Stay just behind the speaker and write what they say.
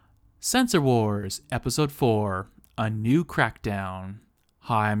Censor Wars, Episode 4, A New Crackdown.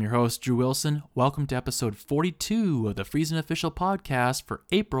 Hi, I'm your host, Drew Wilson. Welcome to episode 42 of the Friesen Official Podcast for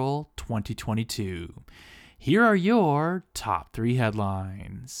April 2022. Here are your top 3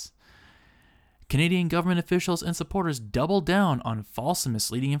 headlines. Canadian government officials and supporters double down on false and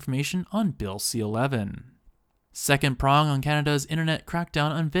misleading information on Bill C-11. Second prong on Canada's internet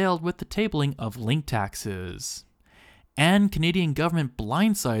crackdown unveiled with the tabling of link taxes. And Canadian government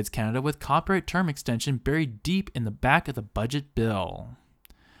blindsides Canada with copyright term extension buried deep in the back of the budget bill.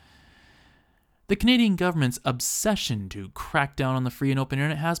 The Canadian government's obsession to crack down on the free and open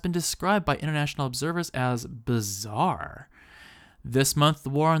internet has been described by international observers as bizarre. This month, the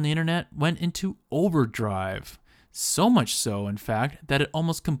war on the internet went into overdrive. So much so, in fact, that it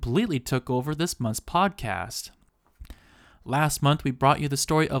almost completely took over this month's podcast. Last month, we brought you the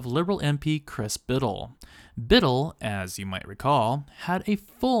story of Liberal MP Chris Biddle. Biddle, as you might recall, had a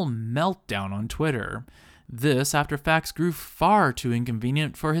full meltdown on Twitter. This after facts grew far too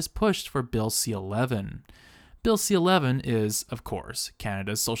inconvenient for his push for Bill C-11. Bill C-11 is, of course,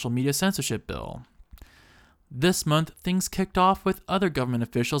 Canada's social media censorship bill. This month, things kicked off with other government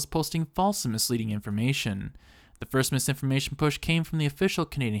officials posting false and misleading information. The first misinformation push came from the official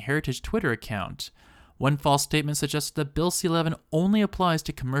Canadian Heritage Twitter account. One false statement suggested that Bill C-11 only applies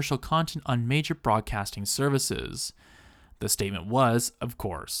to commercial content on major broadcasting services. The statement was, of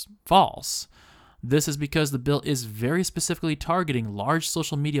course, false. This is because the bill is very specifically targeting large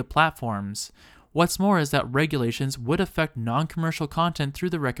social media platforms. What's more is that regulations would affect non-commercial content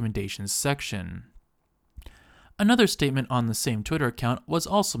through the recommendations section. Another statement on the same Twitter account was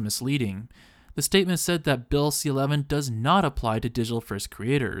also misleading. The statement said that Bill C-11 does not apply to digital-first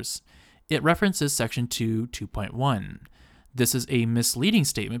creators. It references Section 2.1. This is a misleading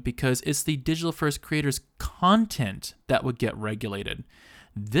statement because it's the digital-first creators' content that would get regulated.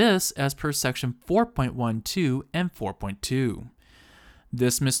 This as per Section 4.12 and 4.2.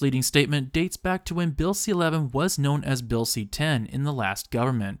 This misleading statement dates back to when Bill C-11 was known as Bill C-10 in the last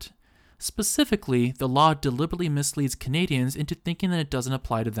government. Specifically, the law deliberately misleads Canadians into thinking that it doesn't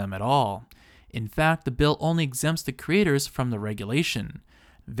apply to them at all. In fact, the bill only exempts the creators from the regulation.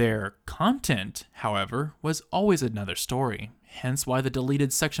 Their content, however, was always another story, hence why the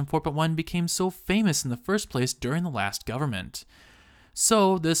deleted Section 4.1 became so famous in the first place during the last government.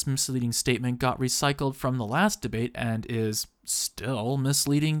 So, this misleading statement got recycled from the last debate and is still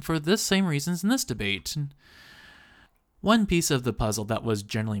misleading for the same reasons in this debate. One piece of the puzzle that was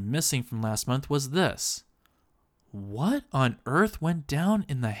generally missing from last month was this. What on earth went down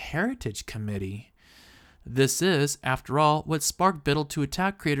in the Heritage Committee? This is, after all, what sparked Biddle to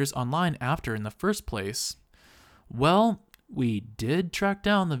attack creators online after in the first place. Well, we did track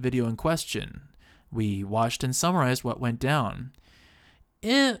down the video in question. We watched and summarized what went down.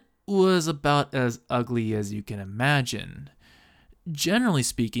 It was about as ugly as you can imagine. Generally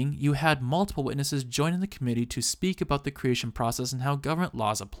speaking, you had multiple witnesses join in the committee to speak about the creation process and how government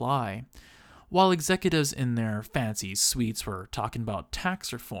laws apply. While executives in their fancy suites were talking about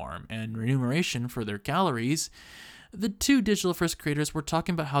tax reform and remuneration for their calories, the two digital-first creators were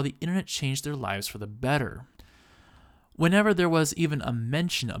talking about how the internet changed their lives for the better. Whenever there was even a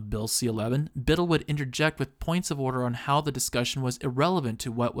mention of Bill C-11, Biddle would interject with points of order on how the discussion was irrelevant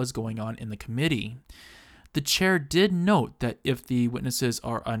to what was going on in the committee. The chair did note that if the witnesses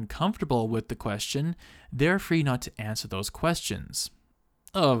are uncomfortable with the question, they're free not to answer those questions.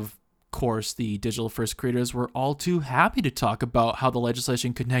 Of course, the digital-first creators were all too happy to talk about how the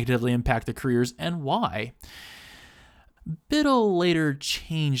legislation could negatively impact their careers and why. Biddle later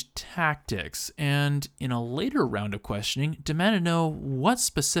changed tactics and, in a later round of questioning, demanded to know what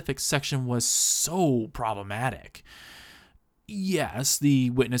specific section was so problematic. Yes, the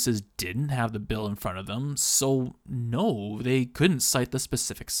witnesses didn't have the bill in front of them, so no, they couldn't cite the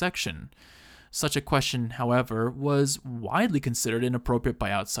specific section. Such a question, however, was widely considered inappropriate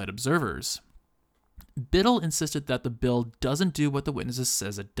by outside observers. Biddle insisted that the bill doesn't do what the witnesses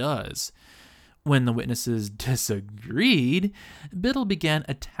says it does. When the witnesses disagreed, Biddle began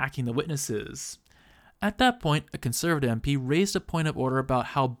attacking the witnesses. At that point, a Conservative MP raised a point of order about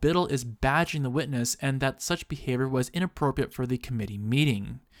how Biddle is badgering the witness and that such behavior was inappropriate for the committee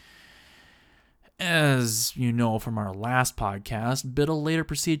meeting. As you know from our last podcast, Biddle later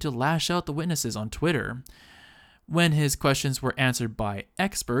proceeded to lash out the witnesses on Twitter. When his questions were answered by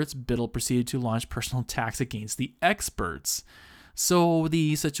experts, Biddle proceeded to launch personal attacks against the experts. So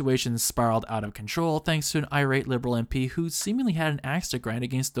the situation spiraled out of control thanks to an irate Liberal MP who seemingly had an axe to grind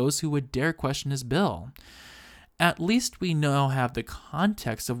against those who would dare question his bill. At least we now have the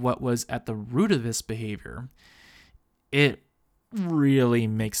context of what was at the root of this behavior. It really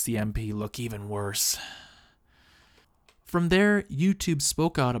makes the MP look even worse. From there, YouTube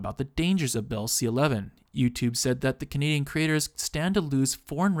spoke out about the dangers of Bill C-11. YouTube said that the Canadian creators stand to lose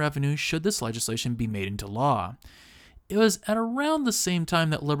foreign revenue should this legislation be made into law. It was at around the same time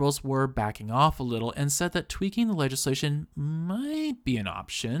that Liberals were backing off a little and said that tweaking the legislation might be an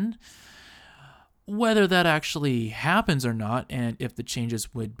option. Whether that actually happens or not, and if the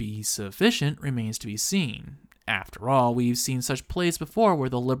changes would be sufficient, remains to be seen. After all, we've seen such plays before where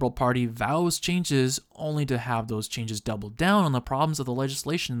the Liberal Party vows changes only to have those changes double down on the problems of the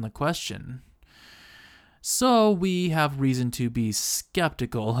legislation in the question. So we have reason to be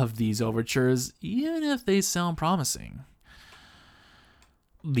skeptical of these overtures, even if they sound promising.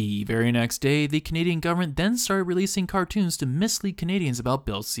 The very next day, the Canadian government then started releasing cartoons to mislead Canadians about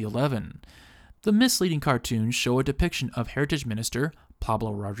Bill C-11. The misleading cartoons show a depiction of Heritage Minister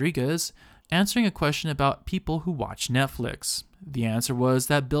Pablo Rodriguez answering a question about people who watch Netflix. The answer was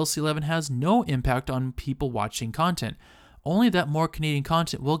that Bill C-11 has no impact on people watching content, only that more Canadian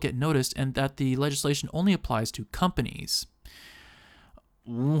content will get noticed and that the legislation only applies to companies.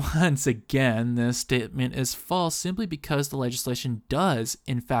 Once again, this statement is false simply because the legislation does,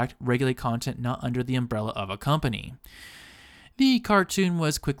 in fact, regulate content not under the umbrella of a company. The cartoon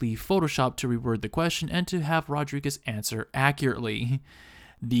was quickly photoshopped to reword the question and to have Rodriguez answer accurately.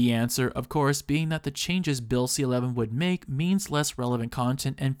 The answer, of course, being that the changes Bill C-11 would make means less relevant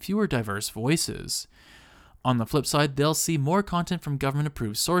content and fewer diverse voices. On the flip side, they'll see more content from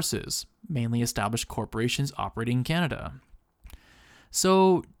government-approved sources, mainly established corporations operating in Canada.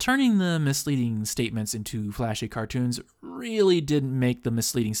 So, turning the misleading statements into flashy cartoons really didn't make the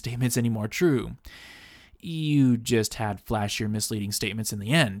misleading statements any more true. You just had flashier misleading statements in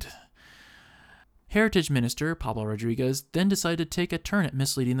the end. Heritage Minister Pablo Rodriguez then decided to take a turn at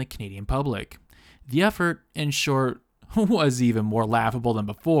misleading the Canadian public. The effort, in short, was even more laughable than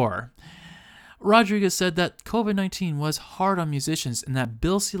before. Rodriguez said that COVID-19 was hard on musicians and that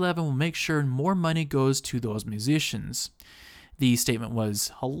Bill C-11 will make sure more money goes to those musicians. The statement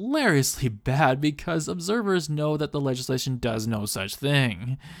was hilariously bad because observers know that the legislation does no such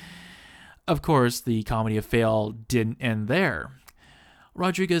thing. Of course, the comedy of fail didn't end there.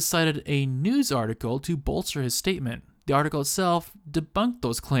 Rodriguez cited a news article to bolster his statement. The article itself debunked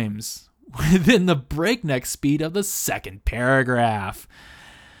those claims within the breakneck speed of the second paragraph.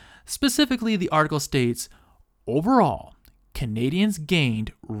 Specifically, the article states, overall, Canadians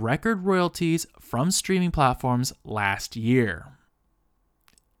gained record royalties from streaming platforms last year.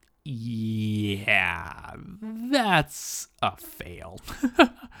 Yeah, that's a fail.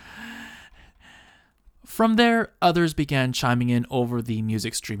 From there, others began chiming in over the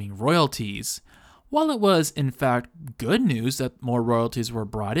music streaming royalties. While it was, in fact, good news that more royalties were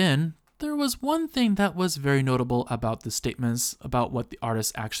brought in, there was one thing that was very notable about the statements about what the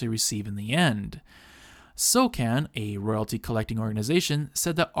artists actually receive in the end. SOCAN, a royalty collecting organization,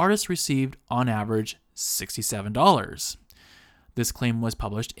 said that artists received, on average, $67. This claim was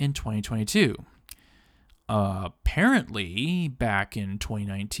published in 2022. Apparently, back in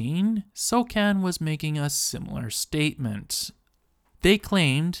 2019, SOCAN was making a similar statement. They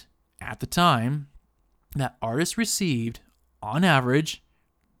claimed, at the time, that artists received, on average,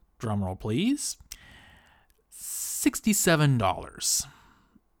 drumroll please, $67.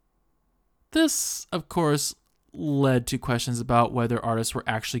 This, of course, led to questions about whether artists were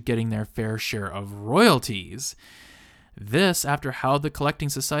actually getting their fair share of royalties. This after how the Collecting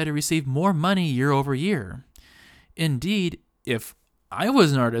Society received more money year over year. Indeed, if I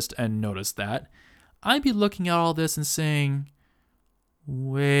was an artist and noticed that, I'd be looking at all this and saying,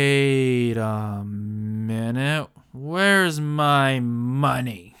 wait a minute, where's my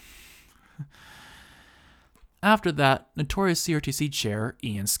money? After that, notorious CRTC chair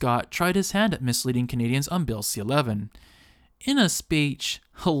Ian Scott tried his hand at misleading Canadians on Bill C-11. In a speech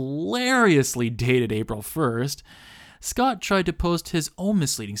hilariously dated April 1st, Scott tried to post his own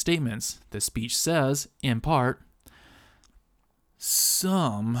misleading statements. The speech says, in part,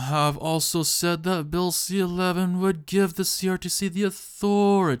 some have also said that Bill C-11 would give the CRTC the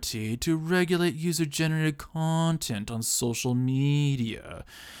authority to regulate user-generated content on social media.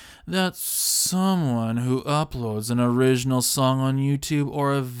 That someone who uploads an original song on YouTube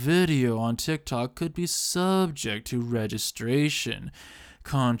or a video on TikTok could be subject to registration,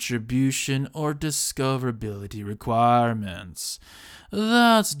 contribution, or discoverability requirements.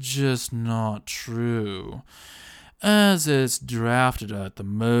 That's just not true. As it's drafted at the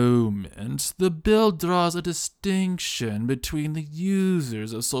moment, the bill draws a distinction between the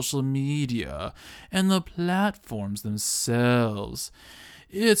users of social media and the platforms themselves.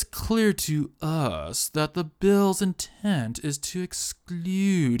 It's clear to us that the bill's intent is to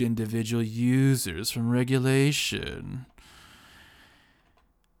exclude individual users from regulation.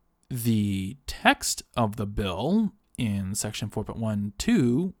 The text of the bill in Section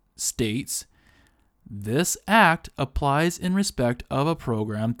 4.12 states, "This act applies in respect of a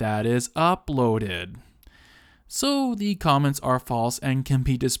program that is uploaded." So the comments are false and can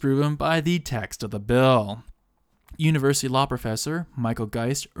be disproven by the text of the bill. University law professor Michael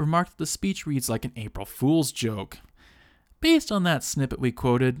Geist remarked that the speech reads like an April Fool's joke. Based on that snippet we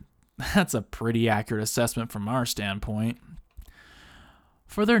quoted, that's a pretty accurate assessment from our standpoint.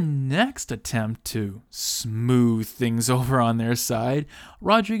 For their next attempt to smooth things over on their side,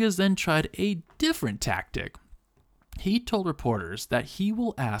 Rodriguez then tried a different tactic. He told reporters that he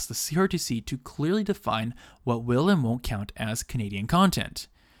will ask the CRTC to clearly define what will and won't count as Canadian content.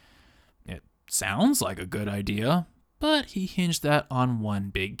 It sounds like a good idea, but he hinged that on one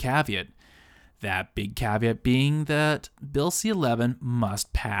big caveat. That big caveat being that Bill C-11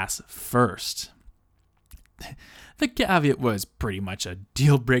 must pass first. The caveat was pretty much a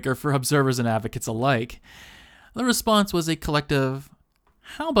deal breaker for observers and advocates alike. The response was a collective,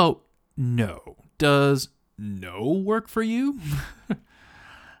 "How about no? Does no work for you?"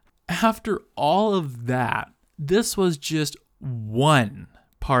 After all of that, this was just one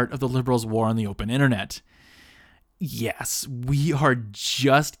part of the Liberals' war on the open internet. Yes, we are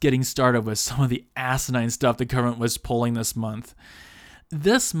just getting started with some of the asinine stuff the government was pulling this month.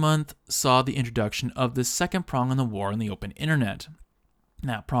 This month saw the introduction of the second prong in the war on the open internet.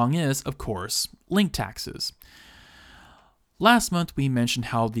 That prong is, of course, link taxes. Last month we mentioned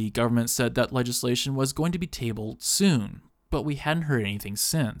how the government said that legislation was going to be tabled soon, but we hadn't heard anything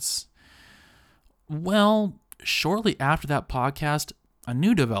since. Well, shortly after that podcast, a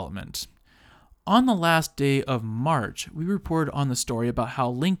new development. On the last day of March, we reported on the story about how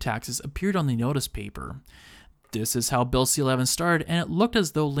link taxes appeared on the notice paper. This is how Bill C-11 started, and it looked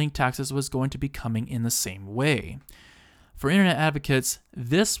as though link taxes was going to be coming in the same way. For internet advocates,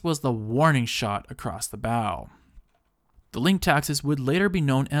 this was the warning shot across the bow. The link taxes would later be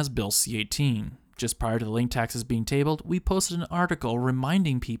known as Bill C-18. Just prior to the link taxes being tabled, we posted an article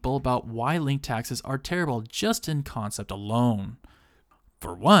reminding people about why link taxes are terrible just in concept alone.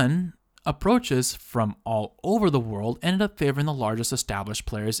 For one, approaches from all over the world ended up favoring the largest established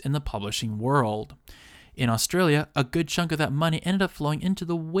players in the publishing world. In Australia, a good chunk of that money ended up flowing into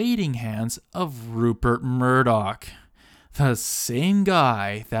the waiting hands of Rupert Murdoch, the same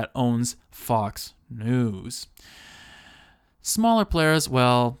guy that owns Fox News. Smaller players,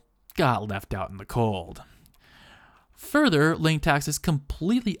 well, got left out in the cold. Further, link taxes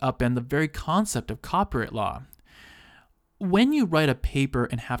completely upend the very concept of copyright law. When you write a paper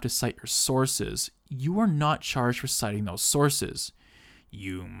and have to cite your sources, you are not charged for citing those sources.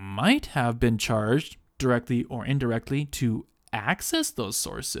 You might have been charged, directly or indirectly, to access those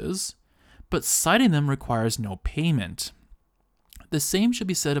sources, but citing them requires no payment. The same should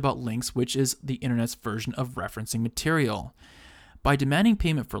be said about links, which is the internet's version of referencing material. By demanding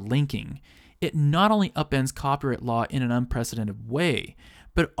payment for linking, it not only upends copyright law in an unprecedented way,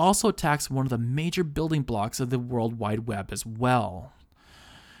 but also attacks one of the major building blocks of the World Wide Web as well.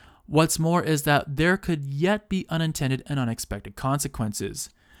 What's more is that there could yet be unintended and unexpected consequences.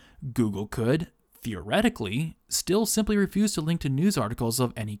 Google could, theoretically, still simply refuse to link to news articles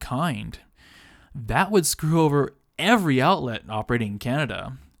of any kind. That would screw over every outlet operating in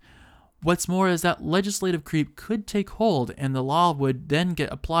Canada. What's more is that legislative creep could take hold and the law would then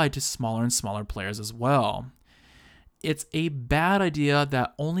get applied to smaller and smaller players as well. It's a bad idea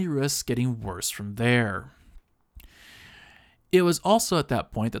that only risks getting worse from there. It was also at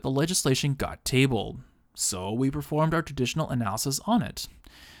that point that the legislation got tabled, so we performed our traditional analysis on it.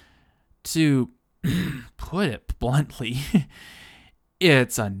 To put it bluntly,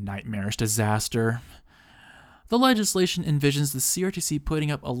 it's a nightmarish disaster. The legislation envisions the CRTC putting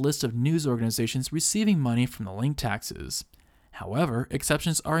up a list of news organizations receiving money from the link taxes. However,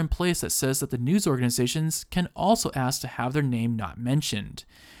 exceptions are in place that says that the news organizations can also ask to have their name not mentioned.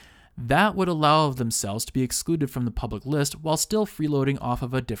 That would allow themselves to be excluded from the public list while still freeloading off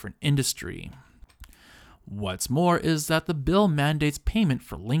of a different industry. What's more is that the bill mandates payment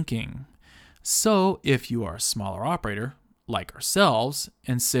for linking. So if you are a smaller operator, like ourselves,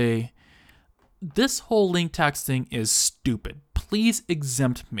 and say, "This whole link tax thing is stupid, please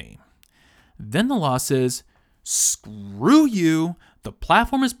exempt me," then the law says, "Screw you, the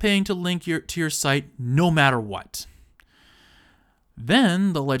platform is paying to link to your site no matter what."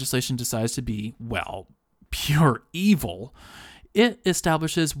 Then the legislation decides to be, well, pure evil. It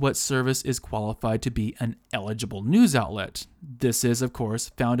establishes what service is qualified to be an eligible news outlet. This is, of course,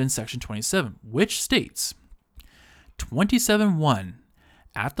 found in Section 27, which states 27.1.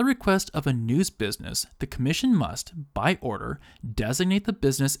 At the request of a news business, the Commission must, by order, designate the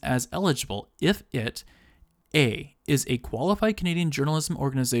business as eligible if it A. is a qualified Canadian journalism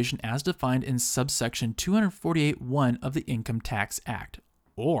organization as defined in subsection 248(1) of the Income Tax Act,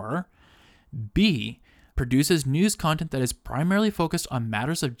 or B. produces news content that is primarily focused on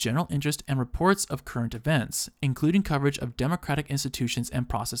matters of general interest and reports of current events, including coverage of democratic institutions and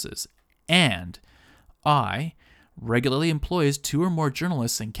processes, and I. regularly employs 2 or more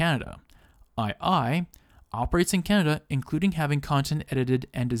journalists in Canada. II. operates in Canada, including having content edited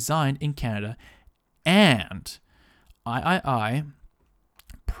and designed in Canada, and III.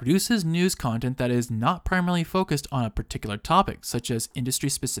 produces news content that is not primarily focused on a particular topic, such as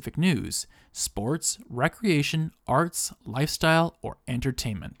industry-specific news, sports, recreation, arts, lifestyle, or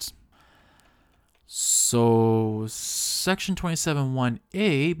entertainment. So, Section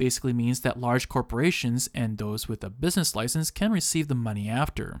 27.1a basically means that large corporations and those with a business license can receive the money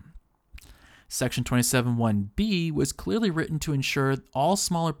after. Section 27.1b was clearly written to ensure all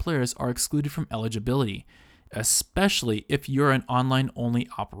smaller players are excluded from eligibility, especially if you're an online-only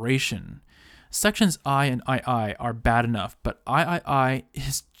operation. Sections I and II are bad enough, but III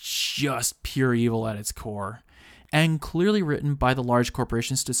is just pure evil at its core, and clearly written by the large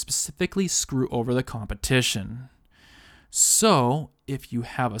corporations to specifically screw over the competition. So, if you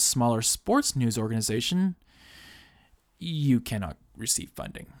have a smaller sports news organization, you cannot receive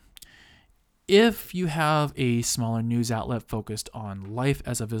funding. If you have a smaller news outlet focused on life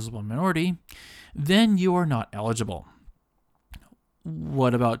as a visible minority, then you are not eligible.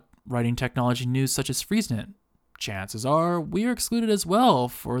 What about writing technology news such as FreezeNet? Chances are we are excluded as well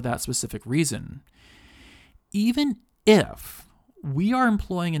for that specific reason. Even if we are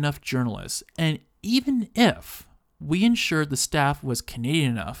employing enough journalists, and even if we ensured the staff was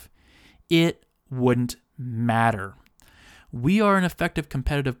Canadian enough, it wouldn't matter. We are an effective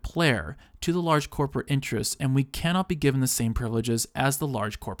competitive player to the large corporate interests, and we cannot be given the same privileges as the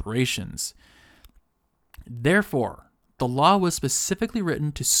large corporations. Therefore, the law was specifically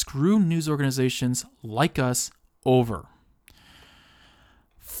written to screw news organizations like us over.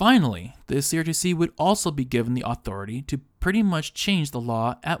 Finally, the CRTC would also be given the authority to pretty much change the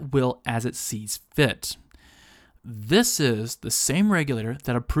law at will as it sees fit. This is the same regulator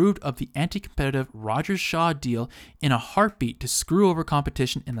that approved of the anti-competitive Rogers-Shaw deal in a heartbeat to screw over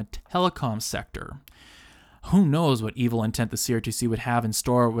competition in the telecom sector. Who knows what evil intent the CRTC would have in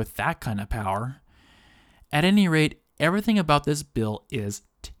store with that kind of power? At any rate, everything about this bill is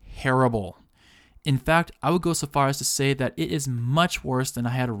terrible. In fact, I would go so far as to say that it is much worse than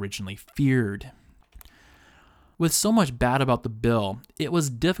I had originally feared. With so much bad about the bill, it was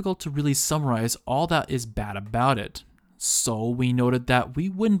difficult to really summarize all that is bad about it. So we noted that we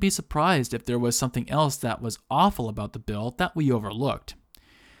wouldn't be surprised if there was something else that was awful about the bill that we overlooked.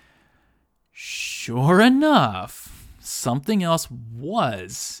 Sure enough, something else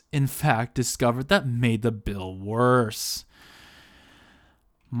was, in fact, discovered that made the bill worse.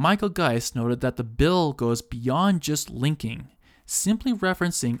 Michael Geist noted that the bill goes beyond just linking. Simply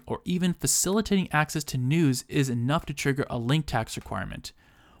referencing or even facilitating access to news is enough to trigger a link tax requirement.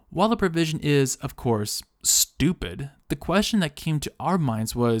 While the provision is, of course, stupid, the question that came to our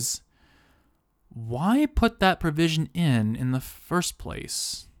minds was, why put that provision in the first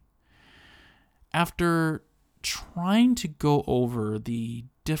place? After trying to go over the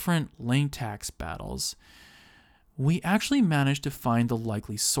different link tax battles, we actually managed to find the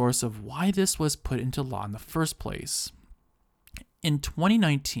likely source of why this was put into law in the first place. In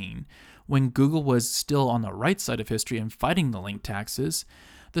 2019, when Google was still on the right side of history and fighting the link taxes,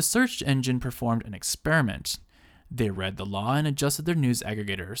 the search engine performed an experiment. They read the law and adjusted their news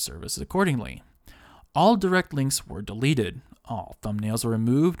aggregator service accordingly. All direct links were deleted, all thumbnails were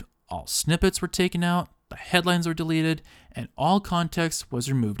removed, all snippets were taken out, the headlines were deleted, and all context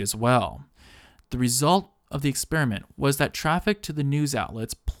was removed as well. The result of the experiment was that traffic to the news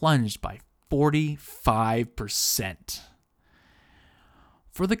outlets plunged by 45%.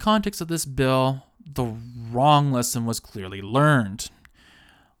 For the context of this bill, the wrong lesson was clearly learned.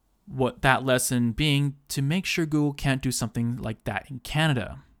 What that lesson being to make sure Google can't do something like that in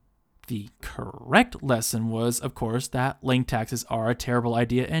Canada. The correct lesson was, of course, that link taxes are a terrible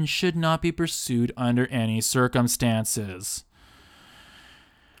idea and should not be pursued under any circumstances.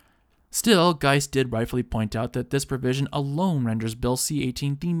 Still, Geist did rightfully point out that this provision alone renders Bill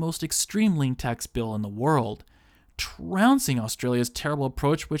C-18 the most extreme link tax bill in the world, trouncing Australia's terrible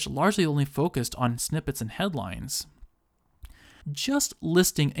approach, which largely only focused on snippets and headlines. Just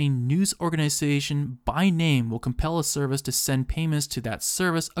listing a news organization by name will compel a service to send payments to that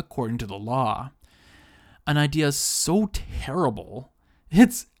service according to the law. An idea so terrible,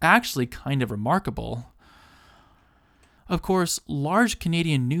 it's actually kind of remarkable. Of course, large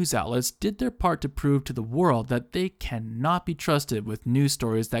Canadian news outlets did their part to prove to the world that they cannot be trusted with news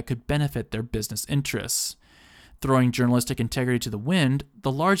stories that could benefit their business interests. Throwing journalistic integrity to the wind,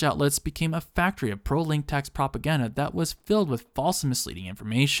 the large outlets became a factory of pro-link tax propaganda that was filled with false and misleading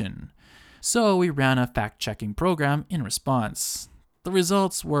information. So we ran a fact-checking program in response. The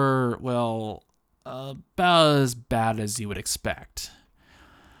results were, well, about as bad as you would expect.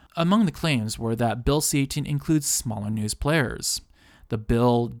 Among the claims were that Bill C-18 includes smaller news players. The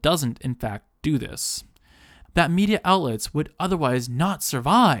bill doesn't, in fact, do this. That media outlets would otherwise not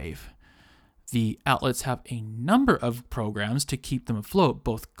survive. The outlets have a number of programs to keep them afloat,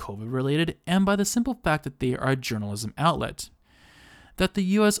 both COVID-related and by the simple fact that they are a journalism outlet. That the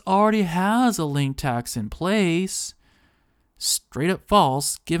U.S. already has a link tax in place. Straight up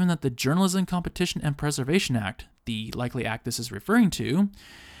false, given that the Journalism Competition and Preservation Act, the likely act this is referring to,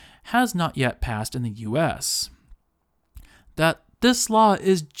 has not yet passed in the US. That this law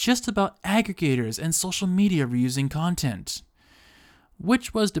is just about aggregators and social media reusing content,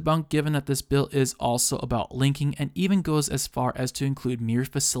 which was debunked given that this bill is also about linking and even goes as far as to include mere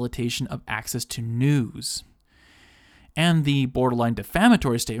facilitation of access to news. And the borderline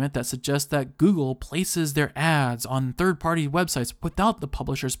defamatory statement that suggests that Google places their ads on third-party websites without the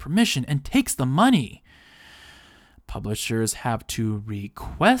publisher's permission and takes the money. Publishers have to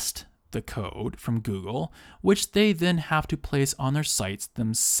request the code from Google, which they then have to place on their sites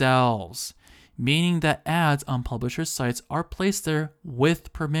themselves, meaning that ads on publishers' sites are placed there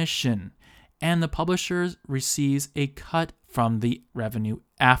with permission, and the publisher receives a cut from the revenue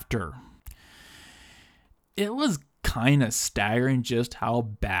after. It was kind of staggering just how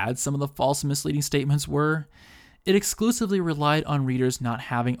bad some of the false and misleading statements were. It exclusively relied on readers not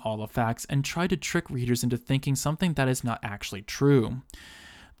having all the facts and tried to trick readers into thinking something that is not actually true.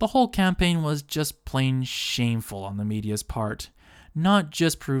 The whole campaign was just plain shameful on the media's part, not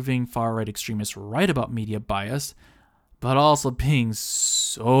just proving far-right extremists right about media bias, but also being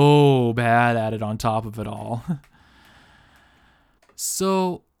so bad at it on top of it all.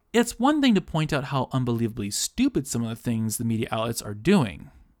 So, it's one thing to point out how unbelievably stupid some of the things the media outlets are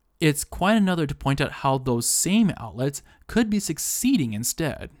doing. It's quite another to point out how those same outlets could be succeeding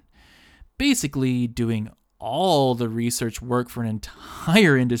instead. Basically, doing all the research work for an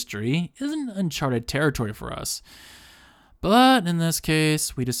entire industry isn't uncharted territory for us. But in this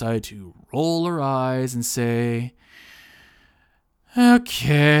case, we decided to roll our eyes and say,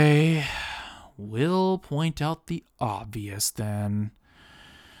 okay, we'll point out the obvious then.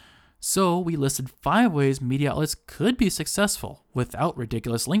 So we listed 5 ways media outlets could be successful without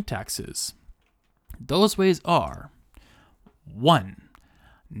ridiculous link taxes. Those ways are: 1.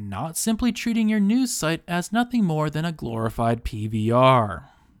 Not simply treating your news site as nothing more than a glorified PVR.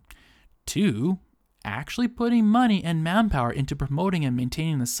 2. Actually putting money and manpower into promoting and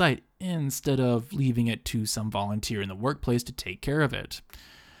maintaining the site instead of leaving it to some volunteer in the workplace to take care of it.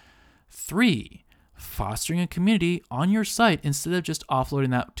 3. Fostering a community on your site instead of just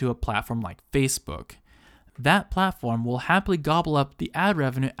offloading that to a platform like Facebook. That platform will happily gobble up the ad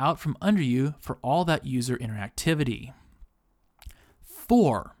revenue out from under you for all that user interactivity.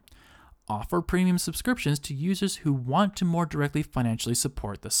 4. Offer premium subscriptions to users who want to more directly financially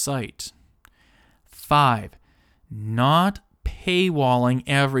support the site. 5. Not paywalling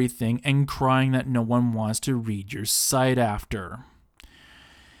everything and crying that no one wants to read your site after.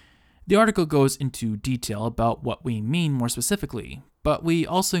 The article goes into detail about what we mean more specifically, but we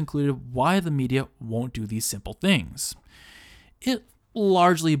also included why the media won't do these simple things. It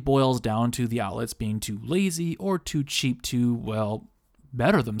largely boils down to the outlets being too lazy or too cheap to, well,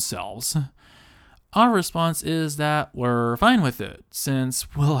 better themselves. Our response is that we're fine with it,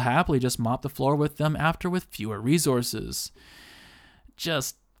 since we'll happily just mop the floor with them after with fewer resources.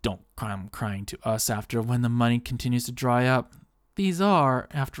 Just don't come crying to us after when the money continues to dry up. These are,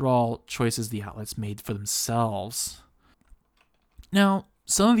 after all, choices the outlets made for themselves. Now,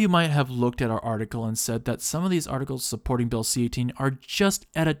 some of you might have looked at our article and said that some of these articles supporting Bill C-18 are just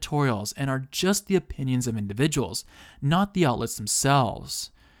editorials and are just the opinions of individuals, not the outlets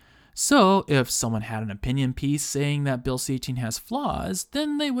themselves. So, if someone had an opinion piece saying that Bill C-18 has flaws,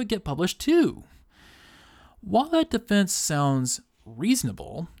 then they would get published too. While that defense sounds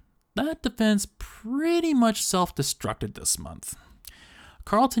reasonable, that defense pretty much self-destructed this month.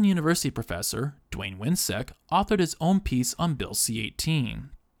 Carleton University professor Dwayne Winsek authored his own piece on Bill C-18.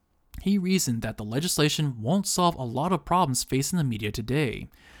 He reasoned that the legislation won't solve a lot of problems facing the media today.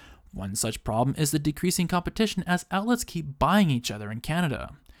 One such problem is the decreasing competition as outlets keep buying each other in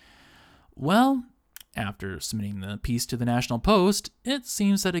Canada. Well, after submitting the piece to the National Post, it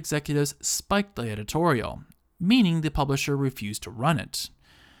seems that executives spiked the editorial, meaning the publisher refused to run it.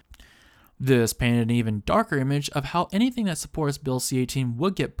 This painted an even darker image of how anything that supports Bill C-18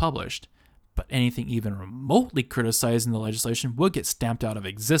 would get published, but anything even remotely criticizing the legislation would get stamped out of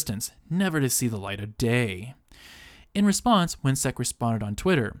existence, never to see the light of day. In response, WinSec responded on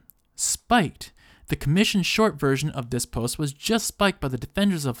Twitter, "Spiked. The commission's short version of this post was just spiked by the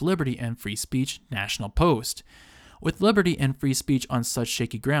Defenders of Liberty and Free Speech, National Post. With liberty and free speech on such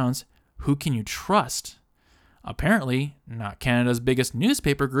shaky grounds, who can you trust? Apparently, not Canada's biggest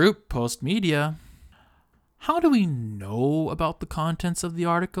newspaper group, Post Media." How do we know about the contents of the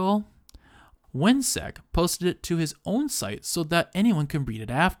article? WinSec posted it to his own site so that anyone can read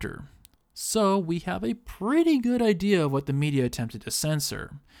it after. So we have a pretty good idea of what the media attempted to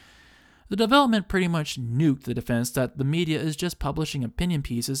censor. The development pretty much nuked the defense that the media is just publishing opinion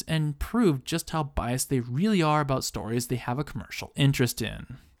pieces and proved just how biased they really are about stories they have a commercial interest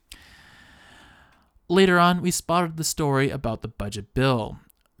in. Later on, we spotted the story about the budget bill.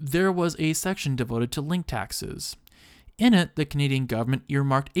 There was a section devoted to link taxes. In it, the Canadian government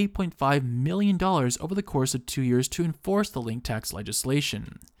earmarked $8.5 million over the course of 2 years to enforce the link tax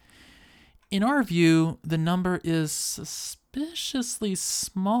legislation. In our view, the number is suspiciously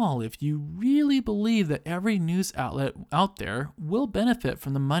small if you really believe that every news outlet out there will benefit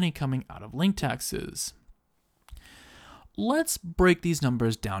from the money coming out of link taxes. Let's break these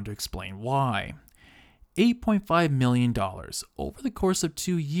numbers down to explain why. $8.5 million over the course of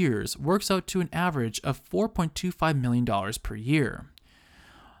 2 years works out to an average of $4.25 million per year.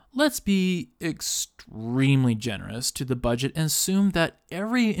 Let's be extremely generous to the budget and assume that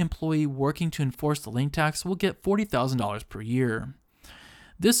every employee working to enforce the link tax will get $40,000 per year.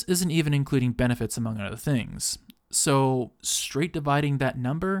 This isn't even including benefits among other things. So straight dividing that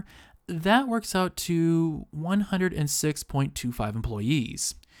number, that works out to 106.25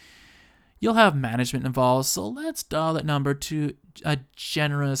 employees. You'll have management involved, so let's dial that number to a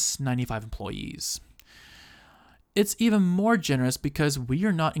generous 95 employees. It's even more generous because we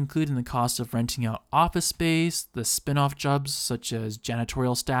are not including the cost of renting out office space, the spin-off jobs such as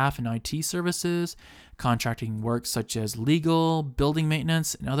janitorial staff and IT services, contracting work such as legal, building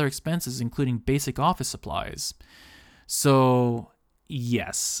maintenance, and other expenses including basic office supplies. So,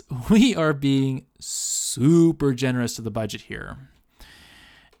 yes, we are being super generous to the budget here.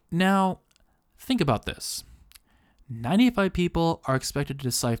 Now, think about this. 95 people are expected to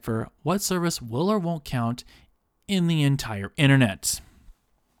decipher what service will or won't count in the entire internet.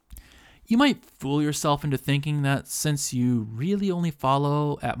 You might fool yourself into thinking that since you really only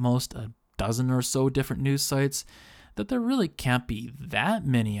follow at most a dozen or so different news sites, that there really can't be that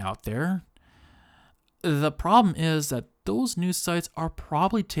many out there. The problem is that those news sites are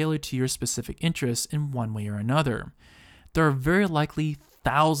probably tailored to your specific interests in one way or another. There are very likely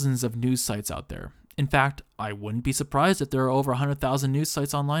thousands of news sites out there. In fact, I wouldn't be surprised if there are over 100,000 news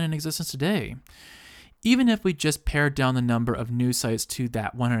sites online in existence today. Even if we just pared down the number of news sites to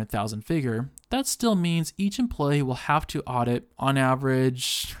that 100,000 figure, that still means each employee will have to audit, on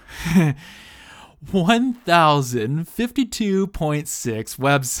average, 1,052.6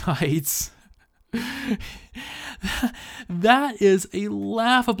 websites. That is a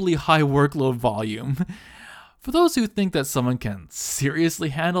laughably high workload volume. For those who think that someone can seriously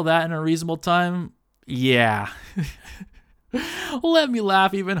handle that in a reasonable time, yeah. Let me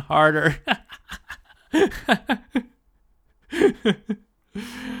laugh even harder.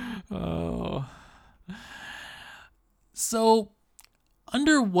 Oh. So,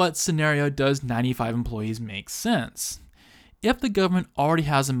 under what scenario does 95 employees make sense? If the government already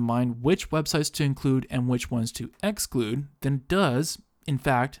has in mind which websites to include and which ones to exclude, then it does, in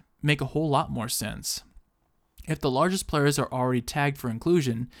fact, make a whole lot more sense. If the largest players are already tagged for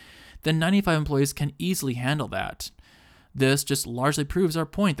inclusion, then 95 employees can easily handle that. This just largely proves our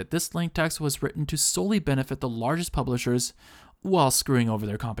point that this link tax was written to solely benefit the largest publishers while screwing over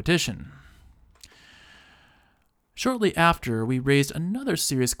their competition. Shortly after, we raised another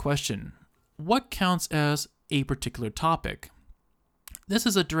serious question. What counts as a particular topic? This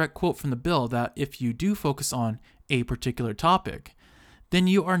is a direct quote from the bill that if you do focus on a particular topic, then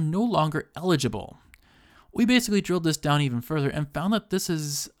you are no longer eligible. We basically drilled this down even further and found that this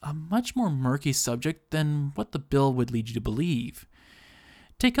is a much more murky subject than what the bill would lead you to believe.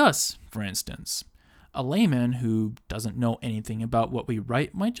 Take us, for instance. A layman who doesn't know anything about what we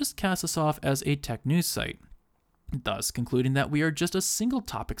write might just cast us off as a tech news site. thus concluding that we are just a single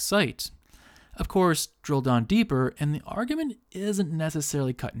topic site. Of course, drill down deeper, and the argument isn't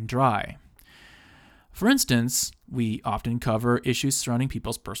necessarily cut and dry. For instance, we often cover issues surrounding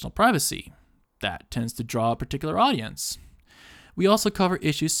people's personal privacy. That tends to draw a particular audience. We also cover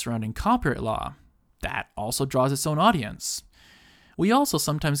issues surrounding copyright law. That also draws its own audience. We also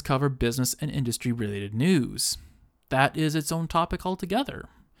sometimes cover business and industry-related news. That is its own topic altogether.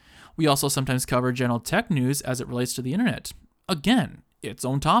 We also sometimes cover general tech news as it relates to the internet. Again, its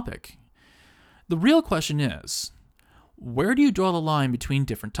own topic. The real question is, where do you draw the line between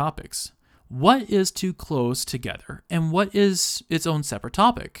different topics? What is too close together, and what is its own separate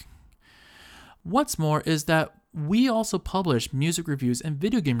topic? What's more is that we also publish music reviews and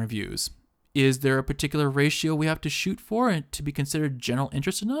video game reviews. Is there a particular ratio we have to shoot for to be considered general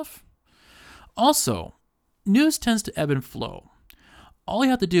interest enough? Also, news tends to ebb and flow. All you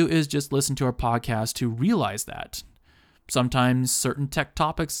have to do is just listen to our podcast to realize that. Sometimes certain tech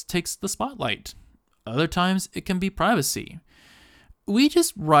topics takes the spotlight. Other times it can be privacy. We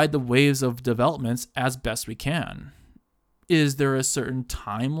just ride the waves of developments as best we can. Is there a certain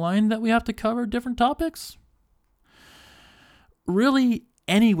timeline that we have to cover different topics? Really,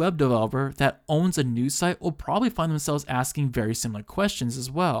 any web developer that owns a news site will probably find themselves asking very similar questions as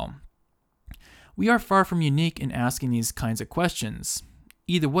well. We are far from unique in asking these kinds of questions.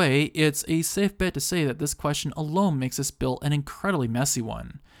 Either way, it's a safe bet to say that this question alone makes this bill an incredibly messy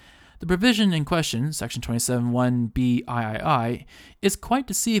one. The provision in question, Section 27(1)(b) III, is quite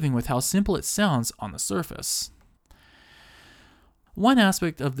deceiving with how simple it sounds on the surface. One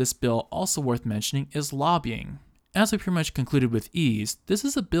aspect of this bill also worth mentioning is lobbying. As we pretty much concluded with ease, this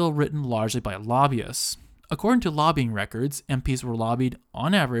is a bill written largely by lobbyists. According to lobbying records, MPs were lobbied,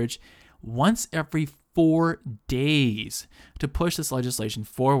 on average, once every 4 days to push this legislation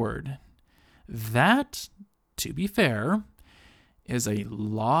forward. That, to be fair, is a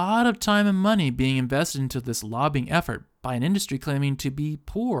lot of time and money being invested into this lobbying effort by an industry claiming to be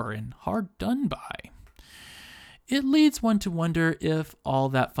poor and hard done by. It leads one to wonder if all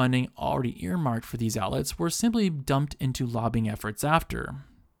that funding already earmarked for these outlets were simply dumped into lobbying efforts after.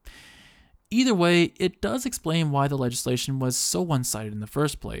 Either way, it does explain why the legislation was so one-sided in the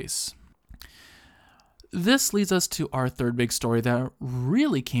first place. This leads us to our third big story that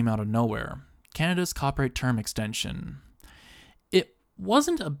really came out of nowhere: Canada's copyright term extension. It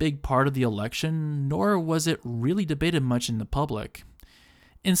wasn't a big part of the election, nor was it really debated much in the public.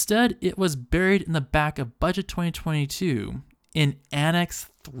 Instead, it was buried in the back of Budget 2022 in Annex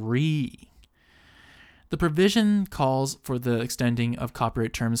 3. The provision calls for the extending of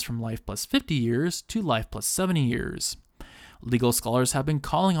copyright terms from life plus 50 years to life plus 70 years. Legal scholars have been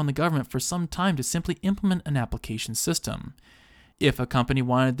calling on the government for some time to simply implement an application system. If a company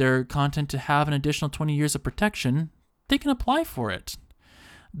wanted their content to have an additional 20 years of protection, they can apply for it.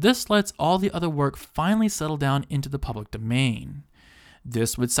 This lets all the other work finally settle down into the public domain.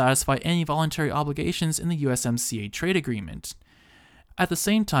 This would satisfy any voluntary obligations in the USMCA trade agreement. At the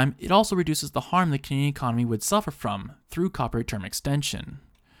same time, it also reduces the harm the Canadian economy would suffer from through copyright term extension.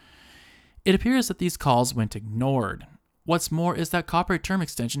 It appears that these calls went ignored. What's more is that copyright term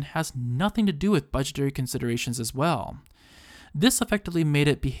extension has nothing to do with budgetary considerations as well. This effectively made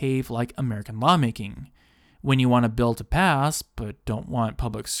it behave like American lawmaking. When you want a bill to pass, but don't want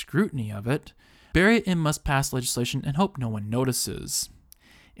public scrutiny of it, bury it in must-pass legislation and hope no one notices.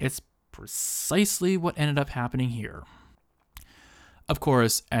 It's precisely what ended up happening here. Of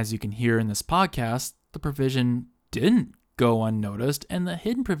course, as you can hear in this podcast, the provision didn't go unnoticed, and the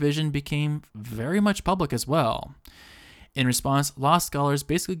hidden provision became very much public as well. In response, law scholars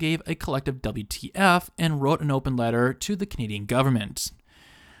basically gave a collective WTF and wrote an open letter to the Canadian government.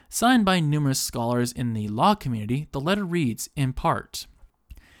 Signed by numerous scholars in the law community, the letter reads, in part,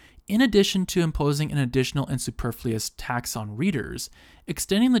 "In addition to imposing an additional and superfluous tax on readers,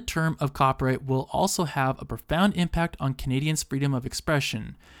 extending the term of copyright will also have a profound impact on Canadians' freedom of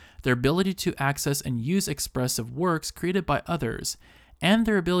expression, their ability to access and use expressive works created by others, and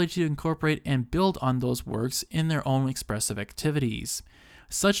their ability to incorporate and build on those works in their own expressive activities.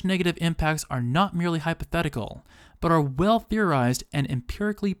 Such negative impacts are not merely hypothetical, but are well theorized and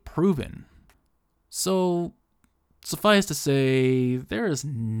empirically proven." So, suffice to say, there is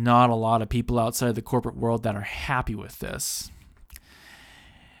not a lot of people outside the corporate world that are happy with this.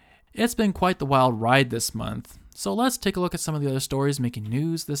 It's been quite the wild ride this month, so let's take a look at some of the other stories making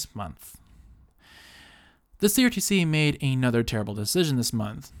news this month. The CRTC made another terrible decision this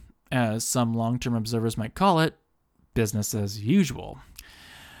month. As some long-term observers might call it, business as usual.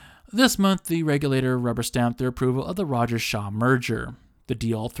 This month, the regulator rubber-stamped their approval of the Rogers-Shaw merger. The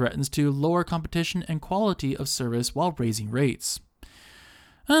deal threatens to lower competition and quality of service while raising rates.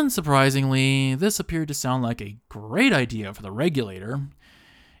 Unsurprisingly, this appeared to sound like a great idea for the regulator.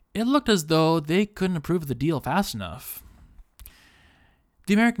 It looked as though they couldn't approve the deal fast enough.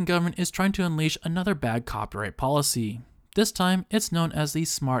 The American government is trying to unleash another bad copyright policy. This time, it's known as the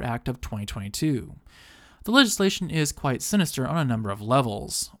SMART Act of 2022. The legislation is quite sinister on a number of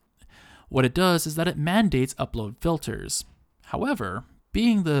levels. What it does is that it mandates upload filters. However,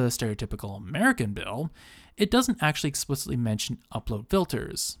 being the stereotypical American bill, it doesn't actually explicitly mention upload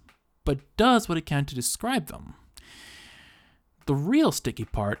filters, but does what it can to describe them. The real sticky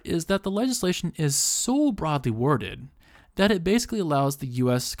part is that the legislation is so broadly worded that it basically allows the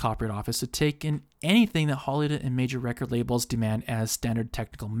US Copyright Office to take in anything that Hollywood and major record labels demand as standard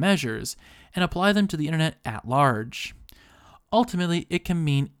technical measures and apply them to the internet at large. Ultimately, it can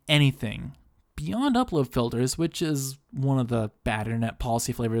mean anything beyond upload filters, which is one of the bad internet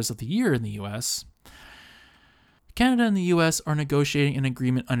policy flavors of the year in the US. Canada and the US are negotiating an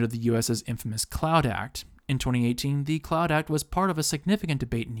agreement under the US's infamous Cloud Act. In 2018, the Cloud Act was part of a significant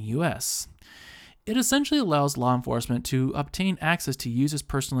debate in the US. It essentially allows law enforcement to obtain access to users'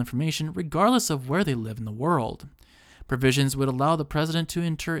 personal information regardless of where they live in the world. Provisions would allow the president to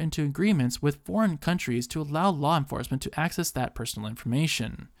enter into agreements with foreign countries to allow law enforcement to access that personal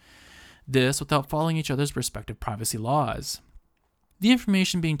information. This without following each other's respective privacy laws. The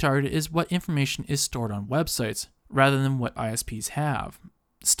information being targeted is what information is stored on websites, rather than what ISPs have.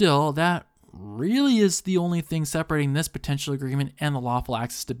 Still, that really is the only thing separating this potential agreement and the lawful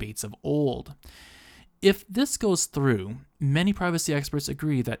access debates of old. If this goes through, many privacy experts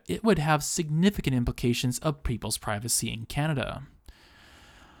agree that it would have significant implications of people's privacy in Canada.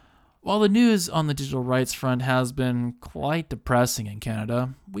 While the news on the digital rights front has been quite depressing in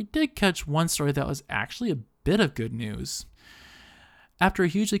Canada, we did catch one story that was actually a bit of good news. After a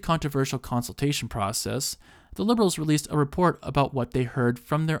hugely controversial consultation process, the Liberals released a report about what they heard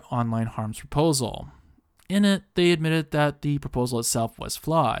from their online harms proposal. In it, they admitted that the proposal itself was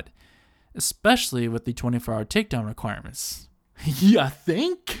flawed, especially with the 24-hour takedown requirements. You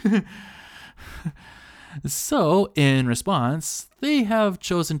think? So, in response, they have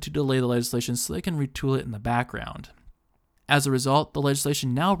chosen to delay the legislation so they can retool it in the background. As a result, the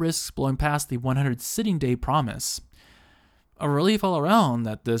legislation now risks blowing past the 100 sitting day promise. A relief all around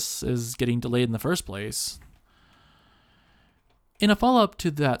that this is getting delayed in the first place. In a follow-up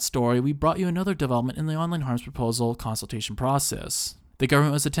to that story, we brought you another development in the online harms proposal consultation process. The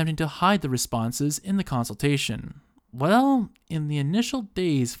government was attempting to hide the responses in the consultation. Well, in the initial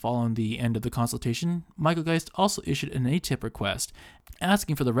days following the end of the consultation, Michael Geist also issued an ATIP request,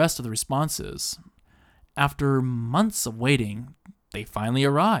 asking for the rest of the responses. After months of waiting, they finally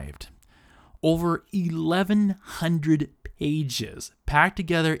arrived. Over 1,100 pages, packed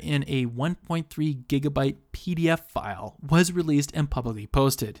together in a 1.3 gigabyte PDF file, was released and publicly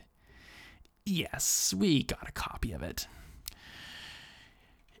posted. Yes, we got a copy of it.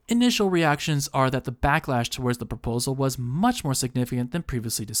 Initial reactions are that the backlash towards the proposal was much more significant than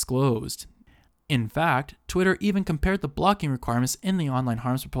previously disclosed. In fact, Twitter even compared the blocking requirements in the online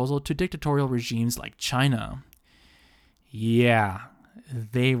harms proposal to dictatorial regimes like China. Yeah,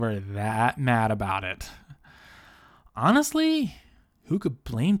 they were that mad about it. Honestly, who could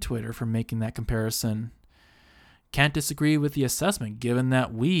blame Twitter for making that comparison? Can't disagree with the assessment, given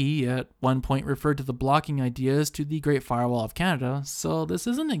that we, at one point, referred to the blocking ideas to the Great Firewall of Canada, so this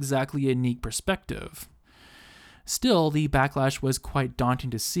isn't exactly a unique perspective. Still, the backlash was quite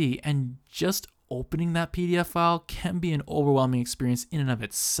daunting to see, and just opening that PDF file can be an overwhelming experience in and of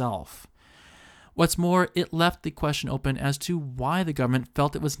itself. What's more, it left the question open as to why the government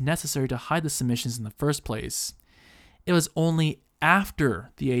felt it was necessary to hide the submissions in the first place. It was only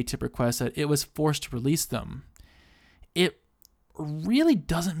after the ATIP request that it was forced to release them. It really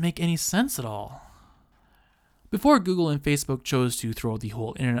doesn't make any sense at all. Before Google and Facebook chose to throw the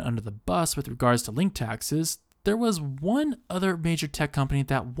whole internet under the bus with regards to link taxes, there was one other major tech company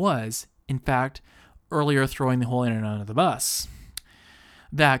that was, in fact, earlier throwing the whole internet under the bus.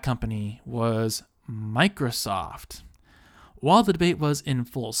 That company was Microsoft. While the debate was in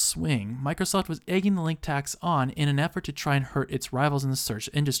full swing, Microsoft was egging the link tax on in an effort to try and hurt its rivals in the search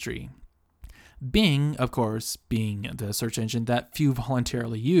industry. Bing, of course, being the search engine that few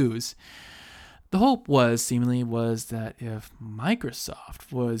voluntarily use. The hope was that if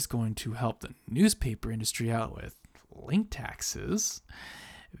Microsoft was going to help the newspaper industry out with link taxes,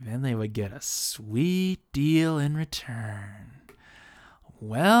 then they would get a sweet deal in return.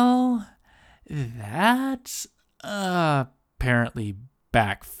 Well, that apparently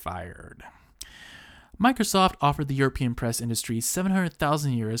backfired. Microsoft offered the European press industry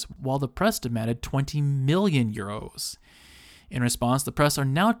 700,000 euros while the press demanded 20 million euros. In response, the press are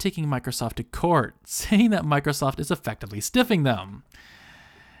now taking Microsoft to court, saying that Microsoft is effectively stiffing them.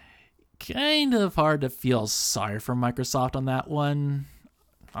 Kind of hard to feel sorry for Microsoft on that one.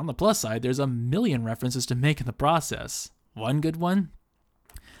 On the plus side, there's a million references to make in the process. One good one?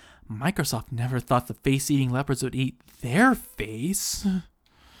 Microsoft never thought the face-eating leopards would eat their face.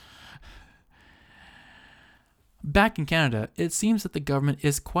 Back in Canada, it seems that the government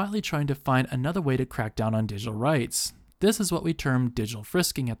is quietly trying to find another way to crack down on digital rights. This is what we term digital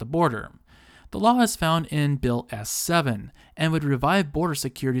frisking at the border. The law is found in Bill S7 and would revive border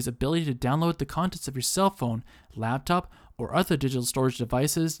security's ability to download the contents of your cell phone, laptop, or other digital storage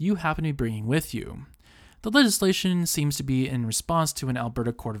devices you happen to be bringing with you. The legislation seems to be in response to an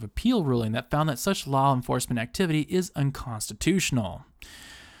Alberta Court of Appeal ruling that found that such law enforcement activity is unconstitutional.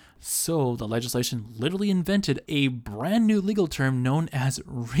 So the legislation literally invented a brand new legal term known as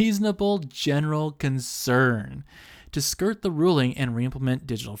reasonable general concern to skirt the ruling and re-implement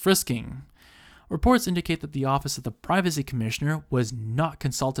digital frisking. Reports indicate that the Office of the Privacy Commissioner was not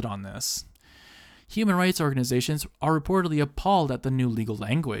consulted on this. Human rights organizations are reportedly appalled at the new legal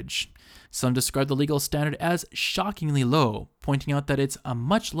language. Some describe the legal standard as shockingly low, pointing out that it's a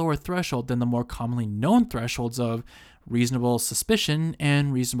much lower threshold than the more commonly known thresholds of reasonable suspicion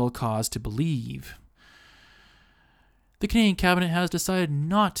and reasonable cause to believe. The Canadian Cabinet has decided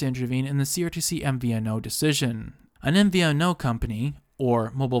not to intervene in the CRTC MVNO decision. An MVNO company,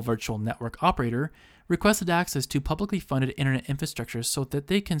 or mobile virtual network operator, requested access to publicly funded internet infrastructure so that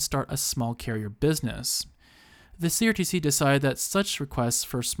they can start a small carrier business. The CRTC decided that such requests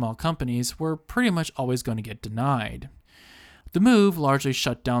for small companies were pretty much always going to get denied. The move largely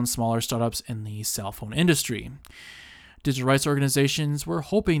shut down smaller startups in the cell phone industry. Digital rights organizations were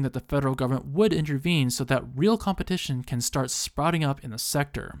hoping that the federal government would intervene so that real competition can start sprouting up in the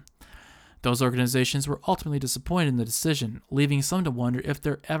sector. Those organizations were ultimately disappointed in the decision, leaving some to wonder if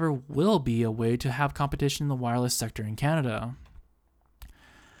there ever will be a way to have competition in the wireless sector in Canada.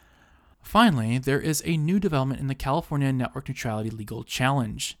 Finally, there is a new development in the California Network Neutrality Legal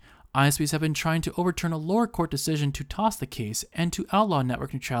Challenge. ISPs have been trying to overturn a lower court decision to toss the case and to outlaw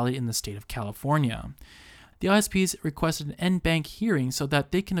network neutrality in the state of California. The ISPs requested an en-banc hearing so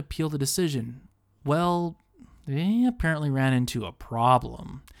that they can appeal the decision. Well, they apparently ran into a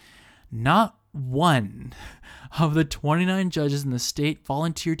problem. Not one of the 29 judges in the state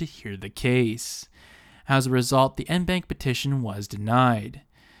volunteered to hear the case. As a result, the en-banc petition was denied.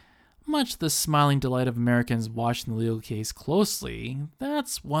 Much to the smiling delight of Americans watching the legal case closely,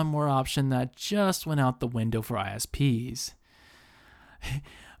 that's one more option that just went out the window for ISPs.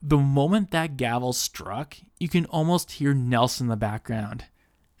 The moment that gavel struck, you can almost hear Nelson in the background.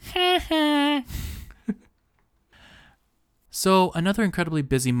 So, another incredibly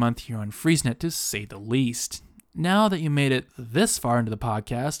busy month here on FreezeNet, to say the least. Now that you made it this far into the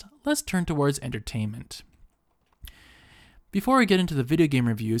podcast, let's turn towards entertainment. Before we get into the video game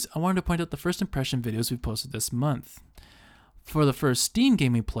reviews, I wanted to point out the first impression videos we posted this month. For the first Steam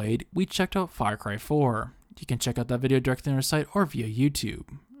game we played, we checked out Far Cry 4. You can check out that video directly on our site or via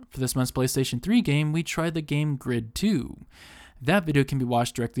YouTube. For this month's PlayStation 3 game, we tried the game Grid 2. That video can be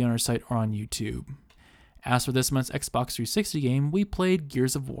watched directly on our site or on YouTube. As for this month's Xbox 360 game, we played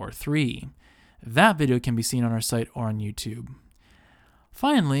Gears of War 3. That video can be seen on our site or on YouTube.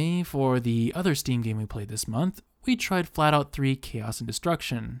 Finally, for the other Steam game we played this month, we tried Flatout 3 Chaos and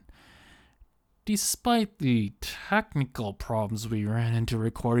Destruction. Despite the technical problems we ran into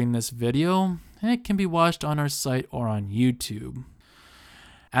recording this video, it can be watched on our site or on YouTube.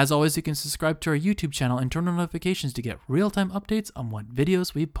 As always, you can subscribe to our YouTube channel and turn on notifications to get real-time updates on what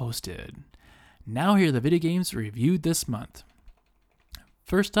videos we posted. Now here are the video games reviewed this month.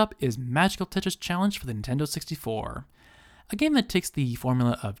 First up is Magical Tetris Challenge for the Nintendo 64. A game that takes the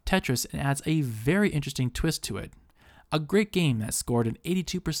formula of Tetris and adds a very interesting twist to it. A great game that scored an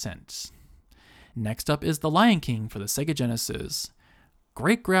 82%. Next up is The Lion King for the Sega Genesis.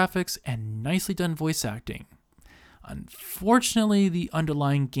 Great graphics and nicely done voice acting. Unfortunately, the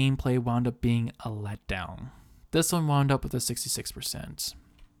underlying gameplay wound up being a letdown. This one wound up with a 66%.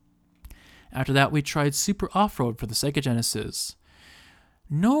 After that, we tried Super Off-Road for the Sega Genesis.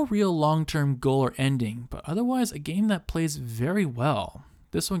 No real long-term goal or ending, but otherwise a game that plays very well.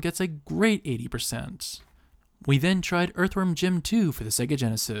 This one gets a great 80%. We then tried Earthworm Jim 2 for the Sega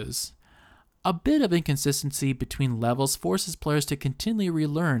Genesis. A bit of inconsistency between levels forces players to continually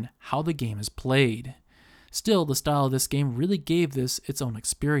relearn how the game is played. Still, the style of this game really gave this its own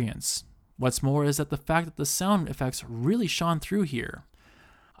experience. What's more is that the fact that the sound effects really shone through here.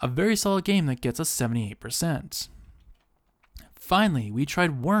 A very solid game that gets us 78%. Finally, we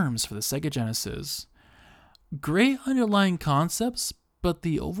tried Worms for the Sega Genesis. Great underlying concepts, but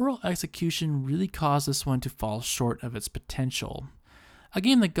the overall execution really caused this one to fall short of its potential. A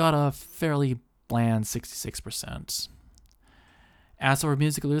game that got a fairly bland 66%. As for our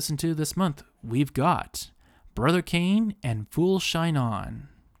music to listen to this month, we've got Brother Kane and Fool Shine On,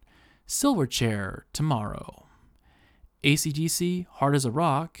 Silverchair, Tomorrow, AC/DC, Hard as a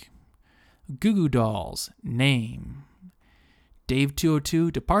Rock, Goo Goo Dolls, Name, Dave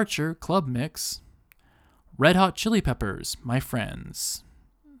 202, Departure, Club Mix, Red Hot Chili Peppers, My Friends,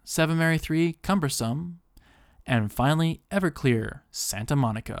 Seven Mary 3, Cumbersome, and finally Everclear, Santa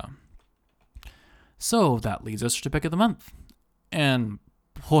Monica. So that leads us to Pick of the Month. And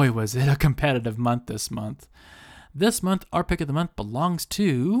boy, was it a competitive month this month. This month, our Pick of the Month belongs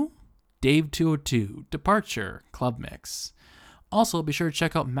to Dave 202, Departure, Club Mix. Also, be sure to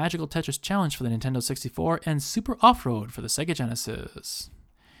check out Magical Tetris Challenge for the Nintendo 64 and Super Off-Road for the Sega Genesis.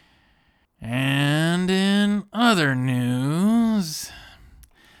 And in other news,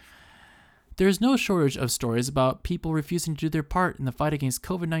 there's no shortage of stories about people refusing to do their part in the fight against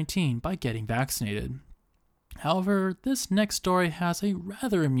COVID-19 by getting vaccinated. However, this next story has a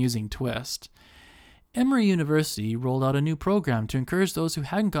rather amusing twist. Emory University rolled out a new program to encourage those who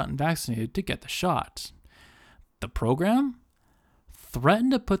hadn't gotten vaccinated to get the shot. The program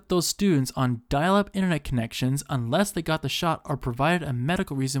threatened to put those students on dial-up internet connections unless they got the shot or provided a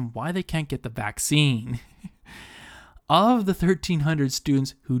medical reason why they can't get the vaccine. Of the 1,300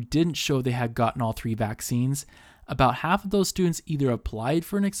 students who didn't show they had gotten all 3 vaccines, about half of those students either applied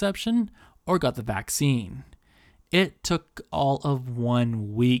for an exception or got the vaccine. It took all of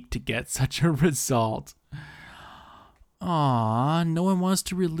 1 week to get such a result. Aww, no one wants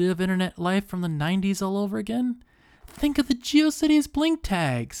to relive internet life from the 90s all over again? Think of the GeoCities blink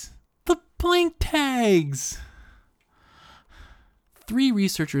tags. The blink tags! 3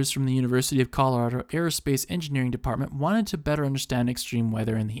 researchers from the University of Colorado Aerospace Engineering Department wanted to better understand extreme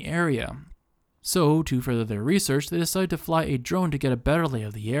weather in the area. So, to further their research, they decided to fly a drone to get a better lay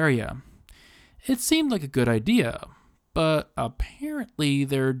of the area. It seemed like a good idea, but apparently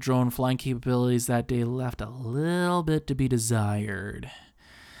their drone flying capabilities that day left a little bit to be desired.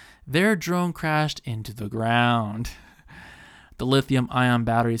 Their drone crashed into the ground. The lithium-ion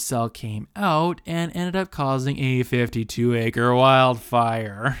battery cell came out and ended up causing a 52-acre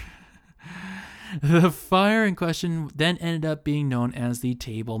wildfire. The fire in question then ended up being known as the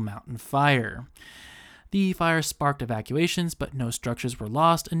Table Mountain Fire. The fire sparked evacuations, but no structures were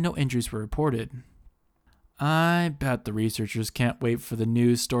lost and no injuries were reported. I bet the researchers can't wait for the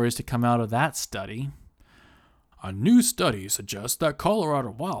news stories to come out of that study. A new study suggests that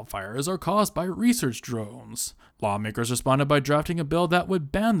Colorado wildfires are caused by research drones. Lawmakers responded by drafting a bill that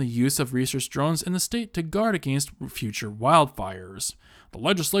would ban the use of research drones in the state to guard against future wildfires. The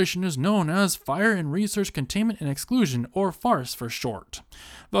legislation is known as Fire and Research Containment and Exclusion, or FARCE for short.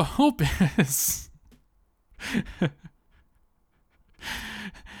 The hope is...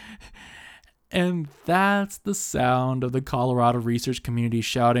 And that's the sound of the Colorado research community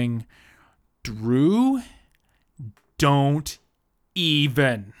shouting, "Drew, don't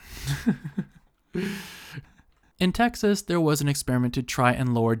even." In Texas, there was an experiment to try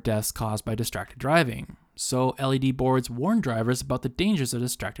and lower deaths caused by distracted driving. So LED boards warned drivers about the dangers of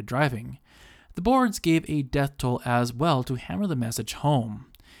distracted driving. The boards gave a death toll as well to hammer the message home.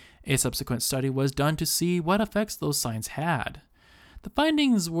 A subsequent study was done to see what effects those signs had. The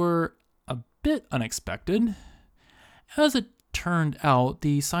findings were a bit unexpected. As it turned out,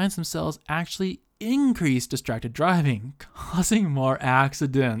 the signs themselves actually increased distracted driving, causing more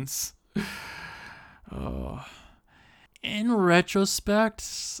accidents. In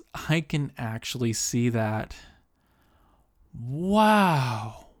retrospect, I can actually see that.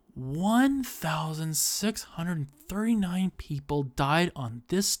 Wow, 1,639 people died on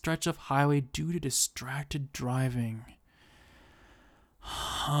this stretch of highway due to distracted driving.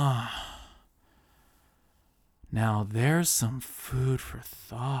 Now there's some food for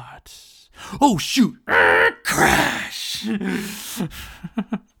thought. Oh shoot! Crash!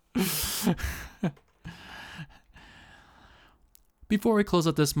 Before we close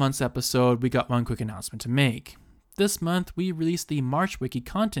out this month's episode, we got one quick announcement to make. This month, we released the March Wiki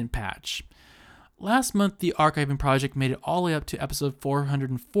content patch. Last month, the archiving project made it all the way up to episode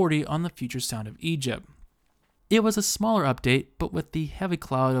 440 on the future sound of Egypt. It was a smaller update, but with the heavy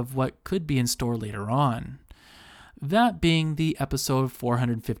cloud of what could be in store later on. That being the episode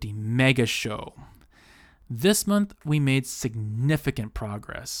 450 mega show. This month, we made significant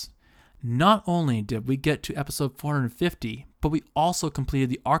progress. Not only did we get to episode 450, but we also completed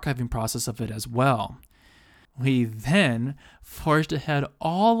the archiving process of it as well. We then forged ahead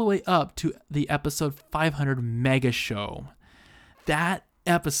all the way up to the episode 500 mega show. That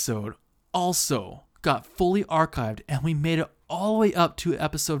episode also got fully archived, and we made it all the way up to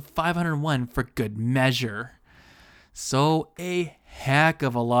episode 501 for good measure. So a heck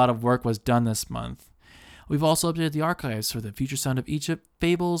of a lot of work was done this month. We've also updated the archives for the Future Sound of Egypt,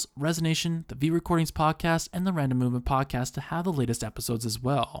 Fables, Resonation, the V Recordings podcast, and the Random Movement podcast to have the latest episodes as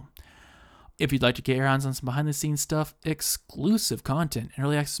well. If you'd like to get your hands on some behind-the-scenes stuff, exclusive content, and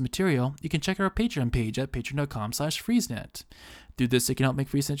early access material, you can check out our Patreon page at patreon.com/FreezeNet. Through this, it can help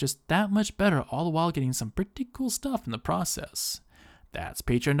make FreezeNet just that much better, all the while getting some pretty cool stuff in the process. That's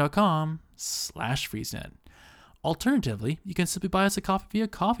patreon.com/FreezeNet. Alternatively, you can simply buy us a coffee via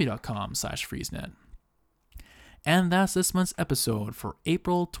coffee.com/FreezeNet. And that's this month's episode for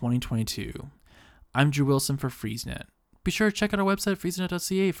April 2022. I'm Drew Wilson for FreezeNet. Be sure to check out our website,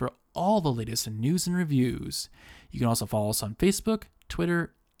 freezenet.ca, for all the latest news and reviews. You can also follow us on Facebook,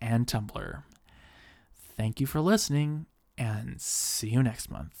 Twitter, and Tumblr. Thank you for listening, and see you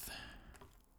next month.